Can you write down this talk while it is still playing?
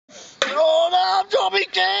I'm dropping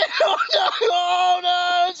dead! Oh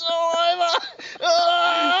no, it's all over!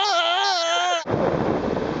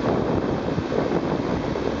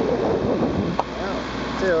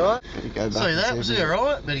 Is he alright? See that? Was he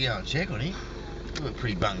alright? Better go and check on him. You were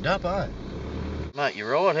pretty bunged up, eh? Mate,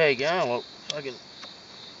 you're right. How you going? Well, fucking...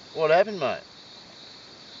 What happened, mate?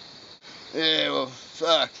 Yeah, well,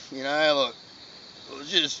 fuck, you know, look, I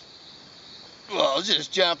was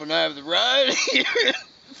just jumping over the road here and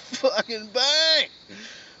fucking bang!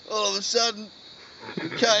 All of a sudden,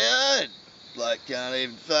 KO'd. Bloke can't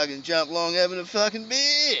even fucking jump along having a fucking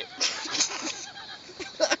beer.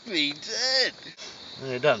 Fuck me dead.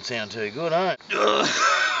 Yeah, it doesn't sound too good, eh?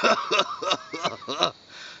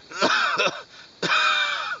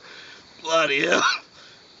 Bloody hell.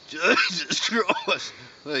 Jesus Christ.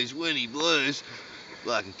 These windy blues,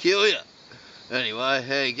 bloke can kill you. Anyway,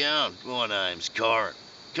 how you going? My name's Corin.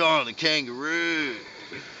 Corin the Kangaroo.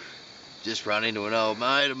 Just run into an old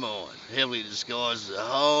mate of mine, heavily disguised as a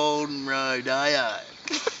Holden Rodeo.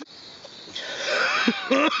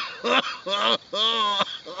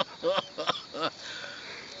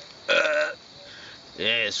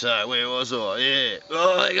 Yeah, so where was I? Yeah.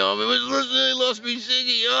 Oh, hang on, I lost me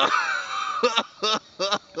singing. Oh.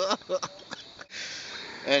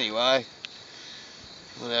 Anyway,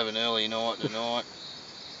 we'll have an early night tonight.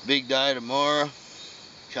 Big day tomorrow.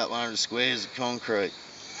 Couple 100 squares of concrete.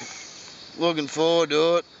 Looking forward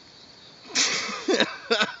to it.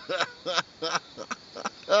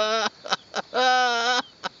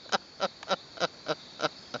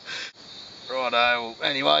 Righto, well,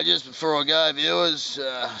 anyway, just before I go, viewers,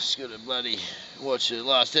 just got to bloody watch the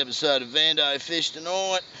last episode of Vando Fish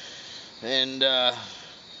tonight, and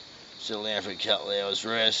settle down for a couple of hours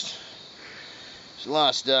rest. It's the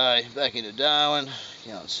last day back into Darwin.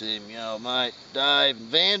 Go and see me old mate Dave and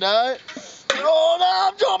Vando. Oh no,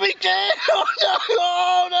 I'm dropping dead!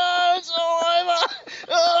 Oh no, it's all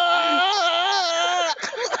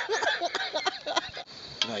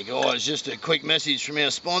over! Hey guys, just a quick message from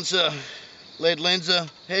our sponsor, Lead Lenser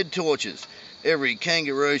Head Torches. Every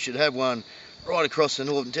kangaroo should have one right across the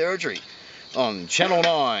Northern Territory on Channel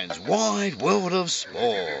 9's Wide World of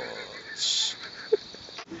Sports.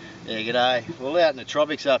 Yeah, g'day. Well, out in the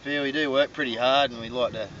tropics up here, we do work pretty hard, and we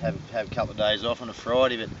like to have a couple of days off on a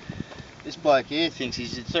Friday, but this bloke here thinks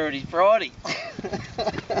it's already Friday.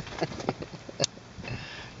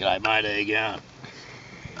 G'day mate, how you going?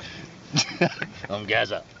 I'm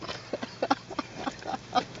Gazza.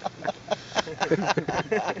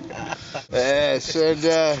 Yes, and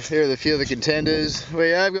here are a few of the contenders. We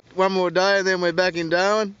have got one more day and then we're back in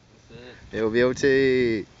Darwin. It'll be LT.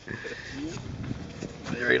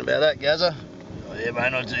 What do you reckon about that, Gazza? Oh yeah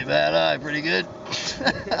mate, not too bad, eh? Pretty good.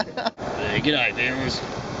 Yeah, g'day viewers.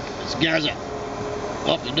 It's Gazza.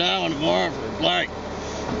 Off to Darwin tomorrow for a break.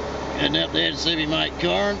 Heading up there to see me mate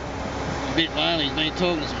Corin. He's a bit lonely, he's been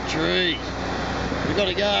talking to some trees. We've got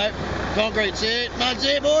to go. Concrete's here. Mud's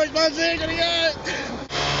here, boys. Mud's here. Gotta go.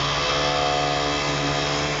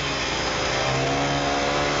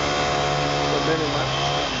 What minute, mate?